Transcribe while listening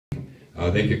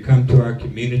they could come to our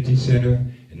community center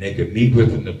and they could meet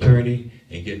with an attorney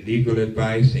and get legal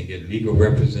advice and get legal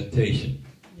representation.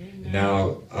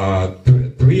 Now,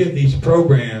 three of these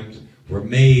programs were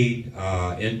made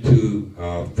into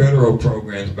federal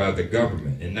programs by the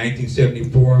government. In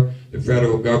 1974, the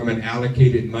federal government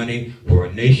allocated money for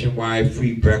a nationwide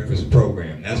free breakfast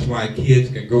program. That's why kids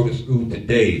can go to school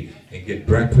today and get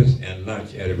breakfast and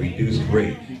lunch at a reduced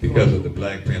rate because of the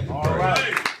Black Panther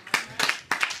Party.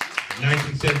 In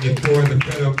 1974, the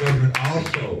federal government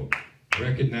also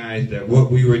recognized that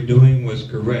what we were doing was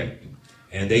correct,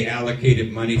 and they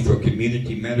allocated money for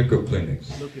community medical clinics.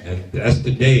 And that's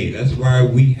today. That's why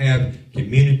we have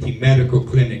community medical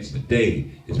clinics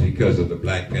today, is because of the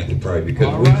Black Panther Party,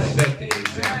 because we set the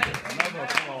example.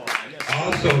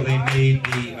 Also, they made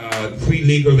the free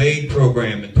legal aid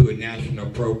program into a national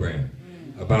program.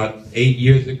 About 8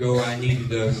 years ago, I needed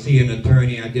to see an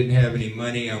attorney. I didn't have any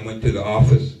money. I went to the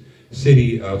office,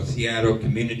 City of Seattle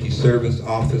Community Service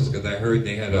Office, because I heard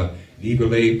they had a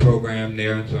legal aid program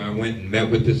there, and so I went and met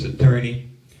with this attorney,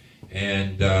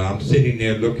 and I'm sitting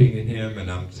there looking at him,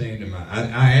 and I'm saying to him,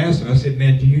 I asked him, I said,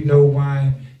 man, do you know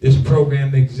why this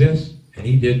program exists? And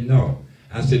he didn't know.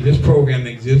 I said, this program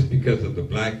exists because of the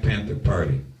Black Panther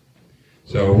Party.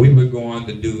 So we would go on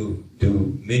to do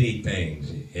many things.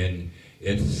 In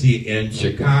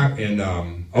Chicago, in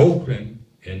Oakland,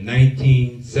 in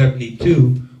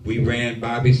 1972, we ran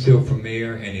Bobby Seale for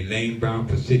mayor and Elaine Brown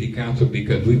for city council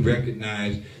because we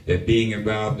recognized that being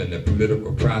involved in the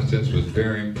political process was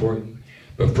very important.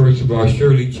 But first of all,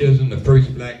 Shirley Chisholm, the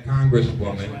first black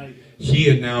congresswoman, she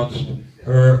announced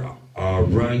her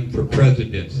run for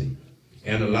presidency.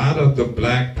 And a lot of the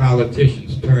black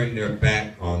politicians turned their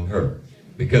back on her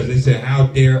because they said, how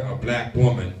dare a black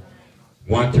woman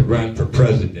want to run for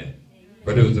president?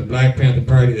 But it was the Black Panther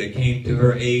Party that came to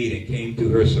her aid and came to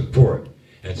her support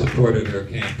and supported her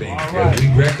campaign because we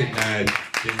recognize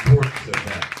the importance of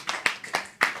that.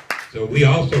 So we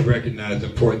also recognize the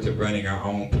importance of running our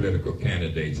own political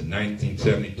candidates. In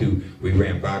 1972, we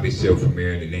ran Bobby Seale for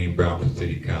mayor and Elaine Brown for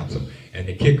city council. And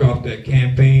to kick off that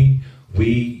campaign,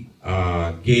 we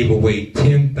gave away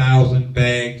 10,000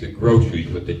 bags of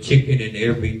groceries with the chicken in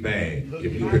every bag,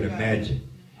 if you can imagine.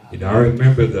 You know, I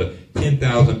remember the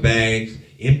 10,000 bags,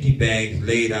 empty bags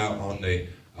laid out on the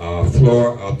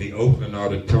floor of the Oakland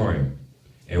Auditorium.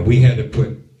 And we had to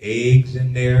put eggs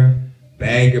in there,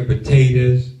 bag of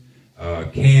potatoes,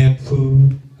 canned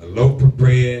food, a loaf of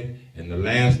bread, and the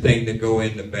last thing to go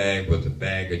in the bag was a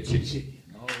bag of chicken.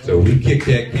 So we kicked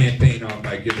that campaign off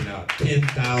by giving out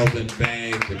 10,000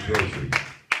 bags of groceries.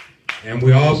 And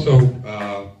we also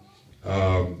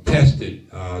tested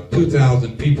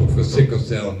 2,000 people for sickle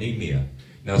cell anemia.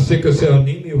 Now, sickle cell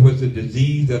anemia was a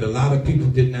disease that a lot of people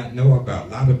did not know about. A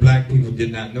lot of black people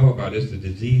did not know about. It's a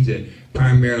disease that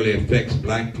primarily affects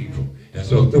black people. And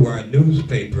so through our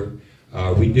newspaper,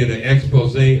 we did an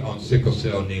expose on sickle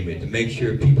cell anemia to make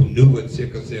sure people knew what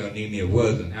sickle cell anemia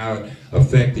was and how it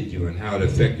affected you and how it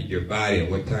affected your body and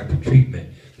what type of treatment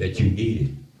that you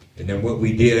needed. And then what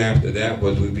we did after that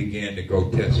was we began to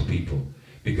go test people.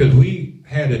 Because we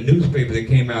had a newspaper that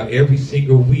came out every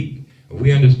single week.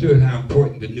 We understood how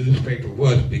important the newspaper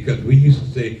was because we used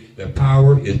to say that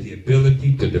power is the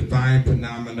ability to define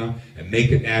phenomena and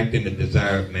make it act in a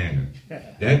desired manner.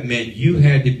 That meant you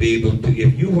had to be able to,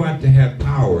 if you want to have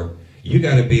power, you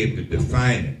got to be able to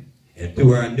define it. And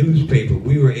through our newspaper,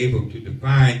 we were able to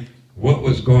define what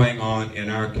was going on in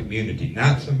our community.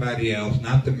 Not somebody else,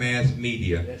 not the mass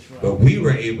media, but we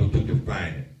were able to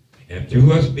define it. And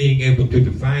through us being able to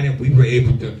define it, we were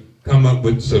able to come up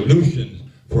with solutions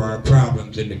for our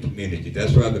problems in the community.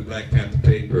 That's why the Black Panther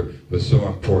paper was so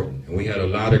important. And we had a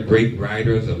lot of great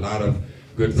writers, a lot of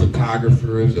good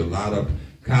photographers, a lot of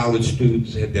college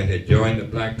students that had joined the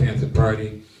Black Panther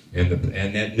Party, and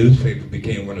that newspaper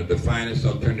became one of the finest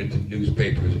alternative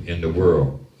newspapers in the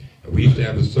world. And we used to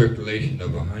have a circulation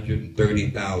of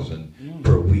 130,000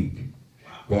 per week,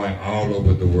 going all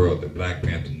over the world, the Black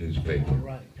Panther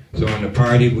newspaper. So in the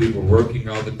party, we were working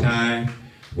all the time.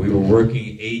 We were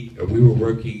working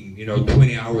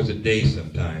 20 hours a day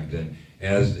sometimes. And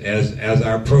as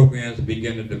our programs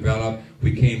began to develop,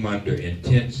 we came under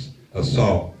intense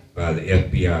assault by the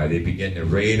FBI. They began to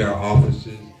raid our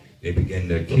offices. They began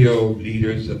to kill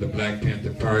leaders of the Black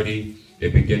Panther Party. They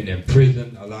began to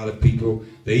imprison a lot of people.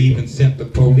 They even sent the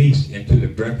police into the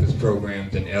breakfast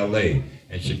programs in LA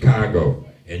and Chicago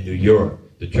and New York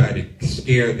to try to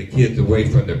scare the kids away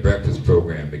from the breakfast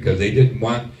program because they didn't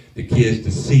want the kids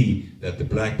to see that the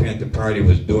Black Panther Party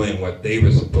was doing what they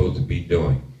were supposed to be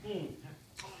doing.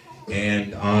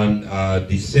 And on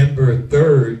December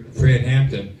 3rd, Fred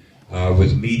Hampton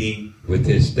was meeting with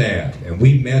his staff. And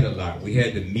we met a lot. We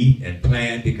had to meet and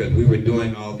plan because we were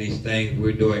doing all these things. We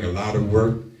were doing a lot of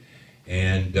work.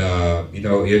 And, you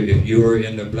know, if you were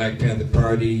in the Black Panther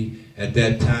Party at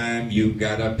that time, you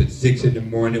got up at 6 in the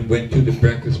morning, went to the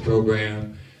breakfast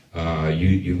program.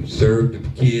 You served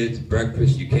the kids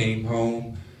breakfast. You came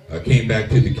home, came back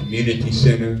to the community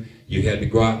center. You had to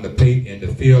go out in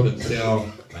the field and sell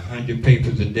 100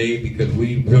 papers a day because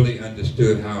we really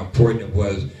understood how important it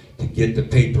was to get the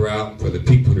paper out for the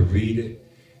people to read it.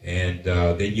 And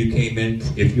then you came in,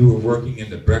 if you were working in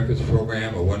the breakfast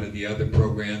program or one of the other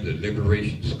programs, the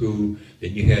Liberation School,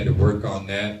 then you had to work on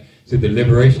that. So the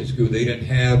Liberation School, they didn't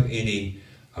have any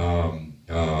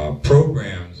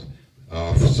programs,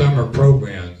 summer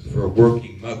programs for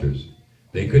working mothers.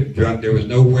 They couldn't drop, there was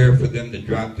nowhere for them to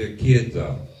drop their kids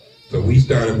off. So we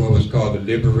started what was called the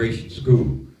Liberation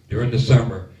School. During the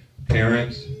summer,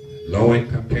 parents,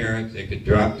 low-income parents, they could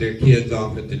drop their kids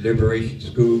off at the Liberation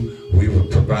School. We would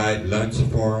provide lunch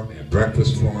for them and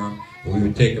breakfast for them, and we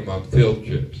would take them on field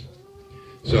trips.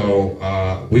 So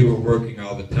we were working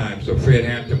all the time. So Fred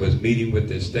Hampton was meeting with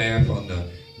his staff on the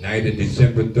night of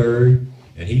December 3rd,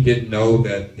 and he didn't know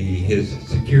that his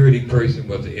security person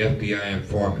was the FBI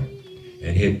informant,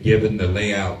 and he had given the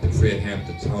layout to Fred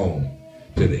Hampton's home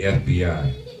to the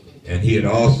FBI. And he had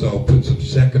also put some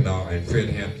Seconal in Fred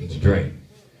Hampton's drink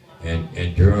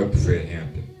and drugged Fred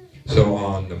Hampton. So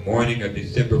on the morning of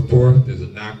December 4th, there's a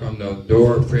knock on the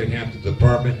door of Fred Hampton's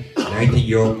apartment.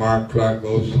 19-year-old Mark Clark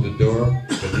goes to the door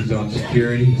because he's on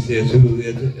security. He says, "Who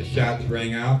is it?" The shots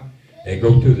rang out. They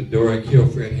go to the door and kill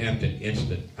Fred Hampton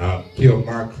kill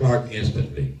Mark Clark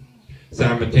instantly.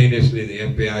 Simultaneously, the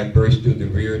FBI burst through the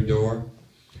rear door.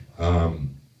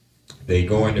 They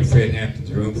go into Fred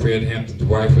Hampton's room. Fred Hampton's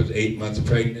wife was 8 months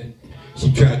pregnant.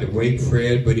 She tried to wake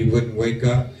Fred, but he wouldn't wake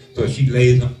up. So she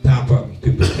lays on top of him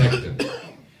to protect him.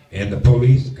 And the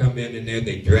police come in there,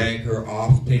 they drag her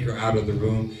off, take her out of the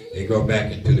room. They go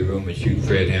back into the room and shoot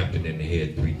Fred Hampton in the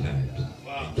head 3 times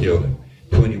and kill him.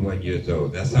 21 years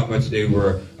old. That's how much they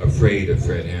were afraid of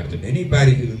Fred Hampton.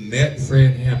 Anybody who met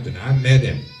Fred Hampton, I met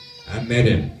him. I met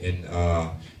him in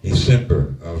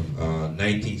December of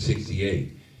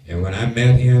 1968. And when I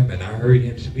met him and I heard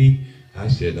him speak, I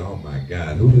said, "Oh my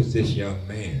God, who is this young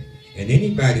man?" And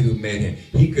anybody who met him,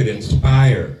 he could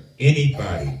inspire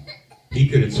anybody. He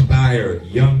could inspire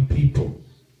young people.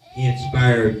 He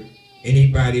inspired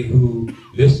anybody who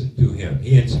listened to him.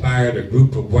 He inspired a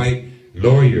group of white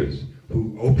lawyers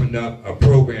who opened up a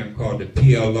program called the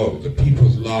PLO, the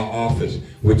People's Law Office,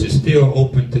 which is still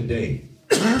open today.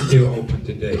 Still open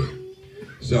today.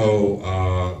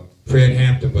 So Fred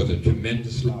Hampton was a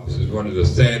tremendous loss. It was one of the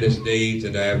saddest days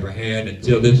that I ever had.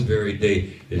 Until this very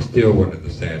day, it's still one of the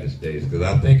saddest days. Because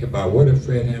I think about, what if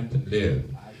Fred Hampton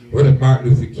lived? What if Martin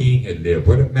Luther King had lived?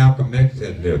 What if Malcolm X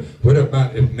had lived? What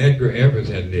about if Medgar Evers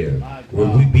had lived?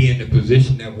 Would we be in the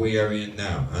position that we are in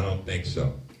now? I don't think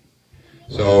so.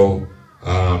 So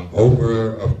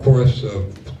over a course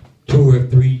of 2 or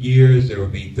 3 years, there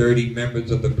would be 30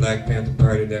 members of the Black Panther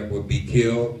Party that would be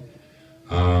killed.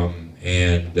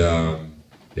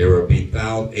 There will be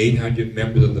 800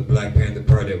 members of the Black Panther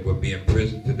Party that will be in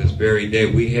prison to this very day.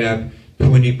 We have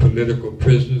 20 political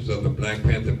prisoners of the Black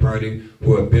Panther Party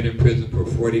who have been in prison for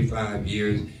 45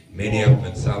 years, many of them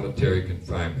in solitary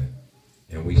confinement.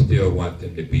 And we still want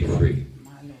them to be free.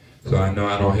 So I know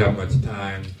I don't have much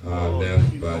time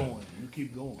left, but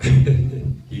keep going.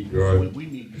 Keep going. We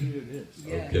need to hear this.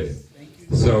 Yes. Okay. Thank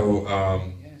you. So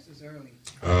Yes, it's early.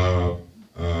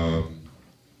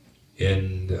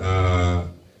 in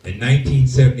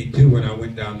 1972, when I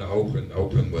went down to Oakland,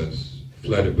 Oakland was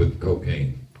flooded with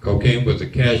cocaine. Cocaine was a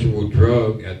casual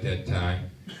drug at that time,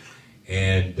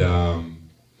 and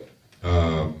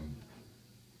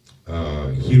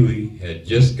Huey had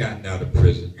just gotten out of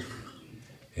prison,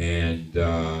 and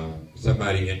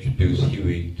somebody introduced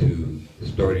Huey to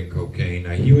starting cocaine.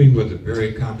 Now, Huey was a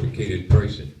very complicated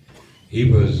person. He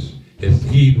was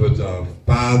a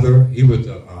father. He was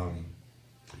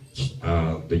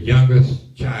the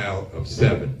youngest child of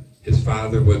 7. His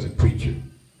father was a preacher,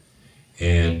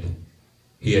 and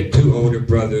he had 2 older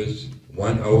brothers.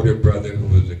 One older brother who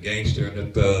was a gangster and a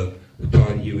thug who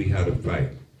taught Huey how to fight.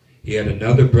 He had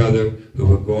another brother who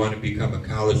would go on to become a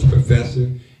college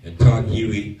professor and taught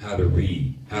Huey how to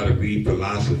read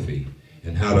philosophy,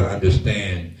 and how to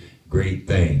understand great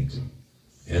things.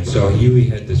 And so Huey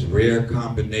had this rare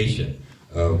combination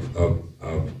of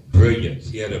brilliance.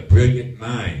 He had a brilliant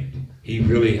mind. He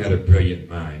really had a brilliant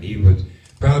mind. He was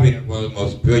probably one of the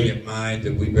most brilliant minds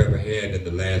that we've ever had in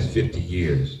the last 50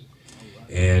 years.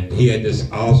 And he had this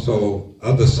also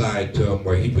other side to him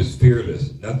where he was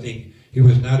fearless. He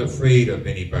was not afraid of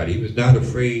anybody. He was not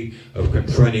afraid of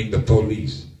confronting the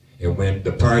police. And when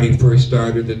the party first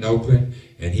started in Oakland,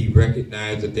 and he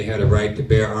recognized that they had a right to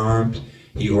bear arms,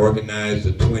 he organized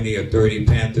the 20 or 30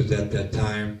 Panthers at that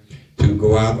time to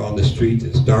go out on the streets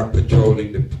and start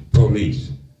patrolling the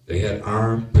police. They had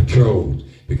armed patrols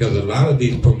because a lot of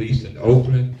these police in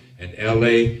Oakland and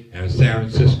LA and San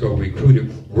Francisco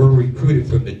were recruited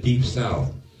from the Deep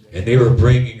South. And they were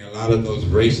bringing a lot of those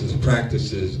racist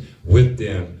practices with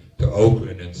them to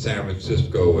Oakland and San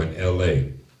Francisco and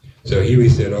LA. So Huey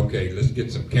said, okay, let's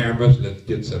get some cameras, let's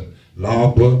get some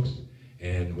law books,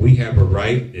 and we have a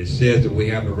right. It says that we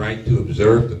have a right to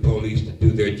observe the police to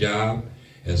do their job.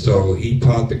 And so he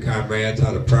taught the comrades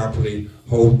how to properly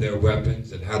hold their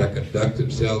weapons and how to conduct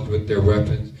themselves with their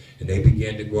weapons. And they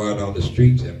began to go out on the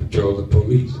streets and patrol the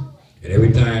police. And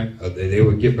every time they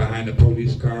would get behind the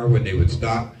police car, when they would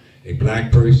stop a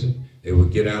black person, they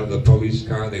would get out of the police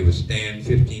car, they would stand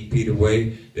 15 feet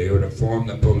away, they would inform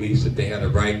the police that they had a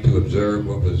right to observe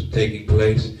what was taking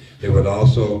place. They would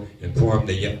also inform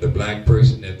the black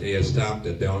person that they had stopped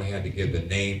that they only had to give the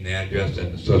name, the address,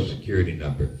 and the social security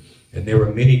number. And there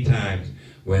were many times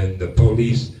when the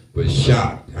police was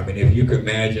shocked. I mean, if you could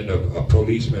imagine a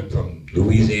policeman from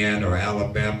Louisiana or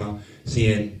Alabama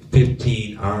seeing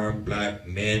 15 armed black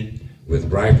men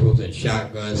with rifles and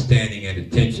shotguns standing at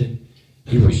attention,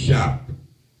 he was shocked.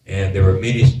 And there were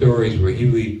many stories where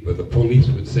the police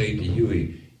would say to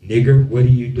Huey, "Nigger, what are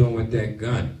you doing with that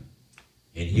gun?"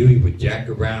 And Huey would jack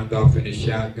around off in his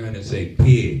shotgun and say,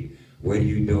 "Pig, what are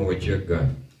you doing with your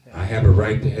gun? I have a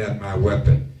right to have my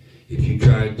weapon. If you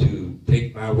try to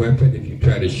take my weapon, if you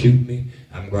try to shoot me,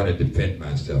 I'm going to defend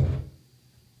myself."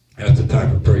 That's the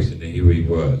type of person that Huey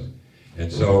was.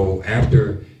 And so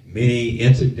after many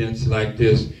incidents like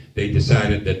this, they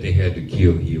decided that they had to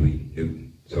kill Huey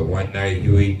Newton. So one night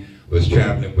Huey was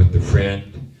traveling with a friend.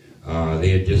 They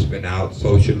had just been out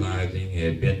socializing,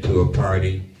 had been to a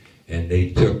party, and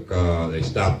they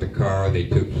stopped the car, they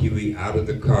took Huey out of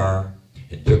the car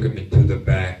and took him into the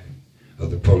back of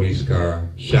the police car.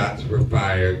 Shots were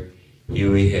fired.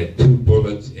 Huey had 2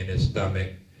 bullets in his stomach,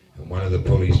 and one of the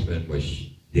policemen was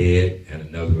dead and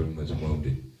another one was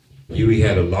wounded. Huey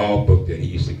had a law book that he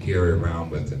used to carry around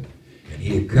with him, and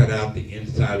he had cut out the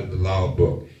inside of the law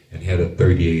book and had a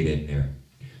 .38 in there.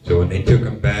 So when they took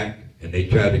him back and they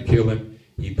tried to kill him,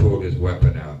 he pulled his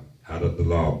weapon out of the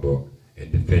law book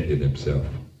and defended himself.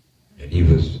 And he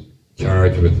was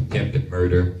charged with attempted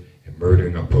murder and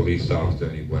murdering a police officer,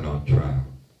 and he went on trial.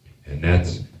 And that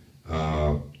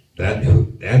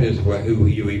is who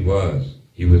Huey was.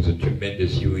 He was a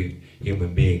tremendous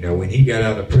human being. Now, when he got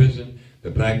out of prison, the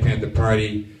Black Panther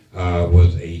Party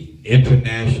was an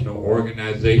international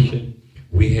organization.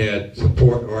 We had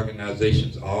support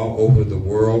organizations all over the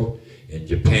world, in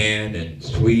Japan and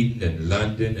Sweden and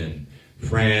London and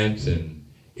France and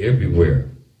everywhere.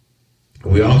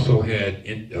 We also had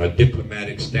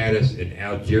diplomatic status in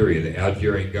Algeria, the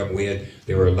Algerian government.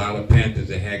 There were a lot of Panthers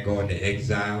that had gone to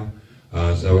exile,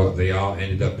 so they all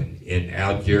ended up in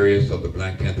Algeria. So the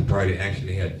Black Panther Party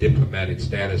actually had diplomatic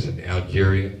status in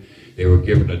Algeria. They were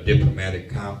given a diplomatic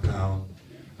compound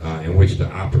in which to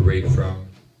operate from.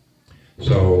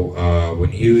 So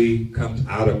when Huey comes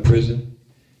out of prison,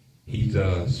 he's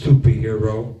a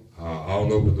superhero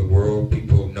all over the world.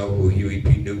 People know who Huey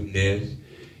P. Newton is.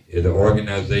 The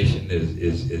organization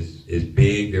is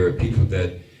big. There are people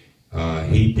that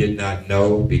he did not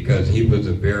know because he was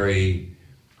he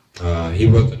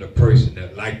wasn't a person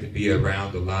that liked to be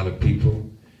around a lot of people,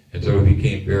 and so he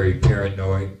became very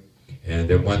paranoid. And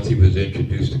then once he was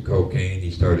introduced to cocaine, he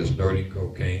started snorting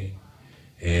cocaine.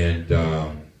 And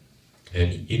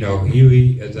you know,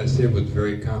 Huey, as I said, was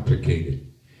very complicated.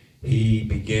 He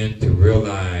began to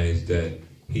realize that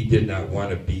he did not want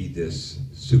to be this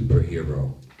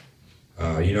superhero.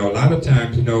 You know, a lot of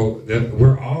times, you know, that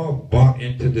we're all brought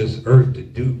into this earth to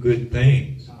do good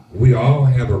things. We all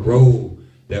have a role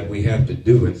that we have to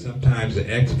do, and sometimes the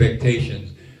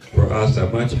expectations for us are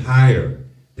much higher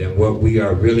than what we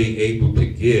are really able to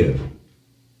give.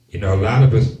 You know, a lot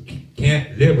of us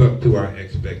can't live up to our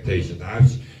expectations. I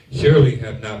surely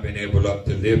have not been able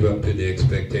to live up to the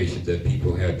expectations that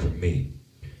people had from me.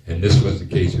 And this was the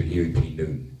case with Huey P.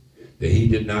 Newton. That he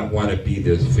did not want to be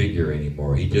this figure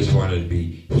anymore. He just wanted to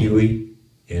be Huey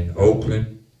in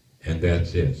Oakland, and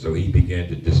that's it. So he began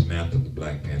to dismantle the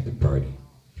Black Panther Party.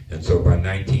 And so by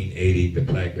 1980, the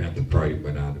Black Panther Party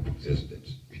went out of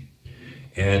existence.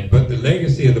 But the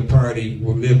legacy of the party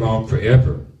will live on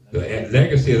forever. The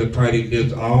legacy of the party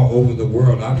lives all over the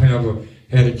world. I have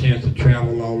had a chance to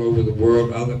travel all over the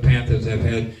world. Other Panthers have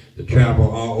had to travel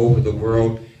all over the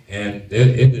world. And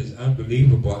it is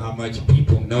unbelievable how much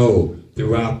people know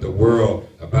throughout the world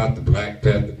about the Black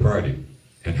Panther Party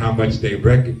and how much they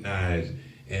recognize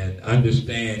and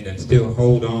understand and still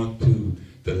hold on to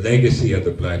the legacy of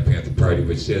the Black Panther Party,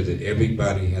 which says that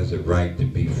everybody has a right to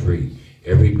be free.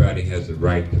 Everybody has a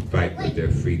right to fight for their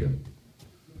freedom.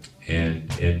 And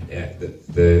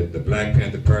the Black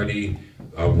Panther Party,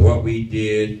 what we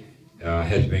did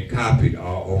has been copied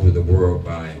all over the world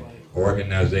by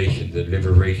organizations and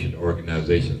liberation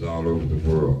organizations all over the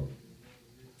world.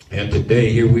 And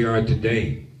today, here we are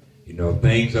today. You know,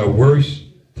 things are worse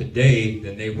today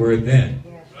than they were then.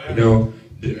 You know,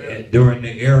 during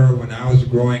the era when I was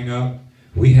growing up,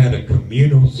 we had a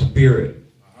communal spirit.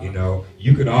 You know,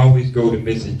 you could always go to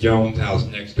Mrs. Jones' house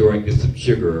next door and get some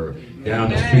sugar, or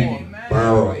down the street and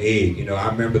borrow an egg. You know, I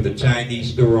remember the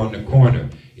Chinese store on the corner.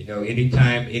 You know,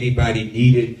 anytime anybody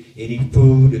needed any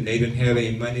food and they didn't have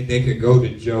any money, they could go to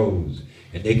Joe's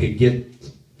and they could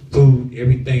get food,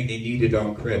 everything they needed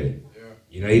on credit.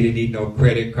 You know, you didn't need no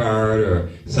credit card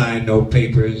or sign no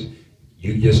papers.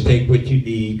 You just take what you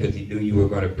need because he knew you were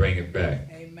going to bring it back.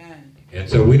 Amen. And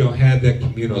so we don't have that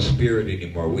communal spirit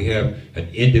anymore. We have an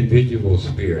individual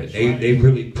spirit. They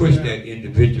really push that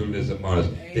individualism on us.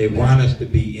 They want us to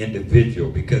be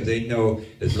individual because they know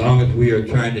as long as we are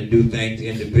trying to do things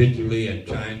individually and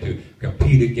trying to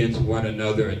compete against one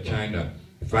another and trying to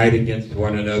fight against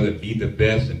one another, be the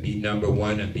best and be number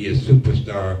one and be a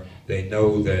superstar, they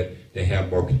know that they have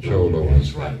more control over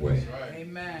us that way.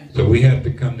 Amen. So we have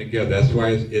to come together. That's why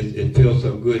it feels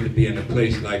so good to be in a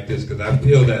place like this, because I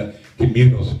feel that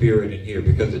communal spirit in here,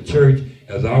 because the church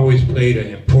has always played an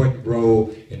important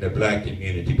role in the black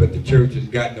community, but the church has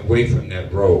gotten away from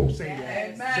that role.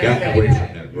 Gotten away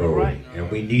from that role.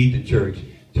 And we need the church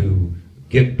to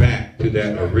get back to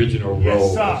that original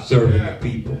role of serving the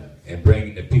people and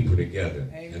bringing the people together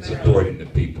and supporting the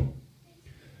people.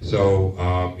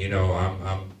 So, you know,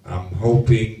 I'm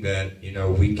hoping that, you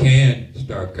know, we can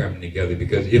start coming together,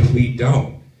 because if we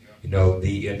don't, you know,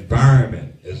 the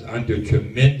environment is under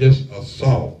tremendous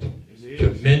assault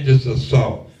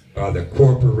by the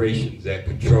corporations that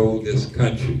control this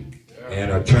country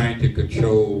and are trying to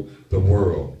control the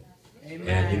world.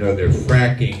 And, you know, they're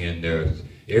fracking, and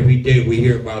every day we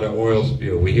hear about an oil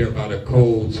spill, we hear about a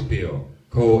coal spill,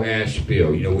 coal ash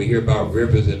spill. You know, we hear about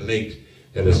rivers and lakes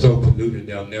that are so polluted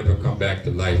they'll never come back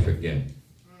to life again.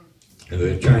 And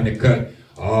they're trying to cut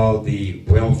all the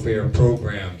welfare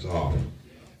programs off.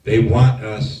 They want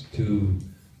us to,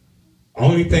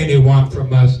 only thing they want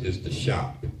from us is to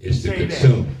shop, is to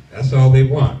consume. That's all they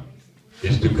want,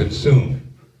 is to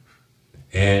consume.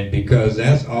 And because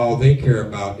that's all they care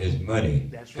about is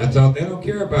money. That's all, they don't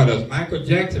care about us. Michael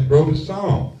Jackson wrote a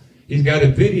song. He's got a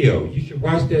video. You should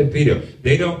watch that video.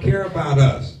 They don't care about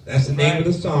us. That's the name of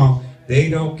the song. They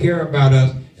don't care about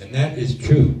us, and that is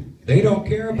true. They don't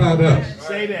care about us.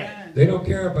 Say that. They don't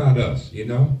care about us, you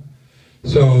know.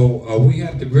 So we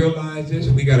have to realize this.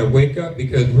 We got to wake up,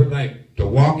 because we're like the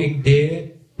walking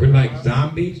dead. We're like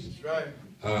zombies.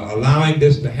 Allowing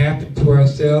this to happen to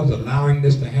ourselves, allowing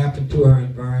this to happen to our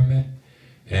environment,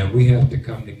 and we have to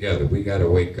come together. We got to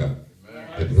wake up.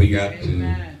 But we got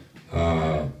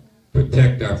to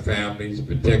protect our families,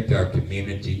 protect our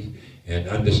communities, and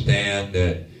understand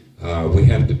that we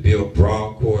have to build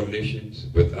broad coalitions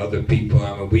with other people.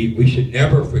 I mean, we should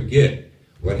never forget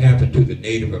what happened to the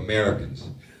Native Americans.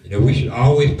 You know, we should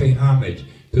always pay homage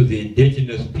to the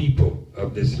indigenous people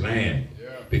of this land,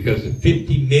 because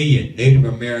 50 million Native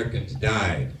Americans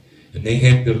died, and they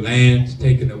had their lands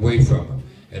taken away from them.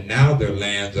 And now their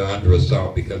lands are under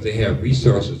assault because they have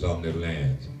resources on their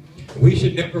lands. We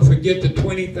should never forget the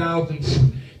 20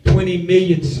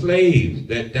 million slaves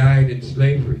that died in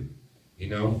slavery. You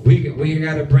know, we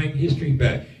got to bring history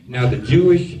back. Now, the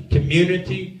Jewish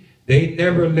community, they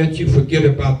never let you forget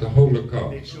about the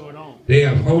Holocaust. They sure don't. They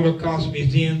have Holocaust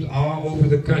museums all over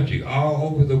the country, all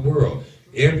over the world.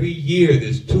 Every year,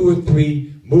 there's 2 or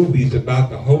 3 movies about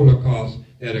the Holocaust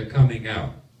that are coming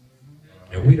out.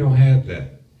 And we don't have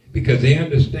that, because they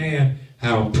understand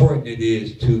how important it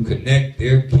is to connect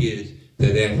their kids to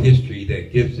that history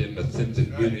that gives them a sense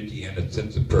of unity and a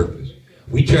sense of purpose.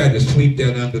 We try to sweep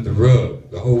that under the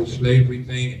rug, the whole slavery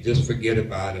thing, and just forget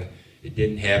about it. It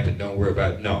didn't happen, don't worry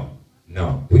about it.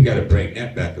 No, we got to bring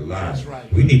that back alive. That's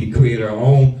right. We need to create our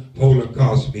own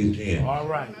Holocaust museum. All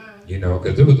right. You know,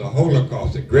 because it was a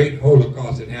Holocaust, a great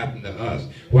Holocaust that happened to us.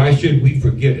 Why should we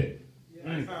forget it?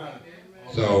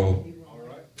 So,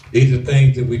 these are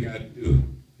things that we got to do.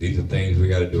 These are things we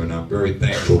got to do, and I'm very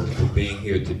thankful for being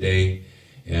here today.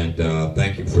 And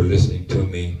thank you for listening to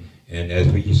me. And as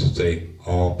we used to say,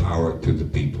 all power to the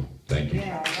people. Thank you.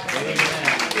 Yeah.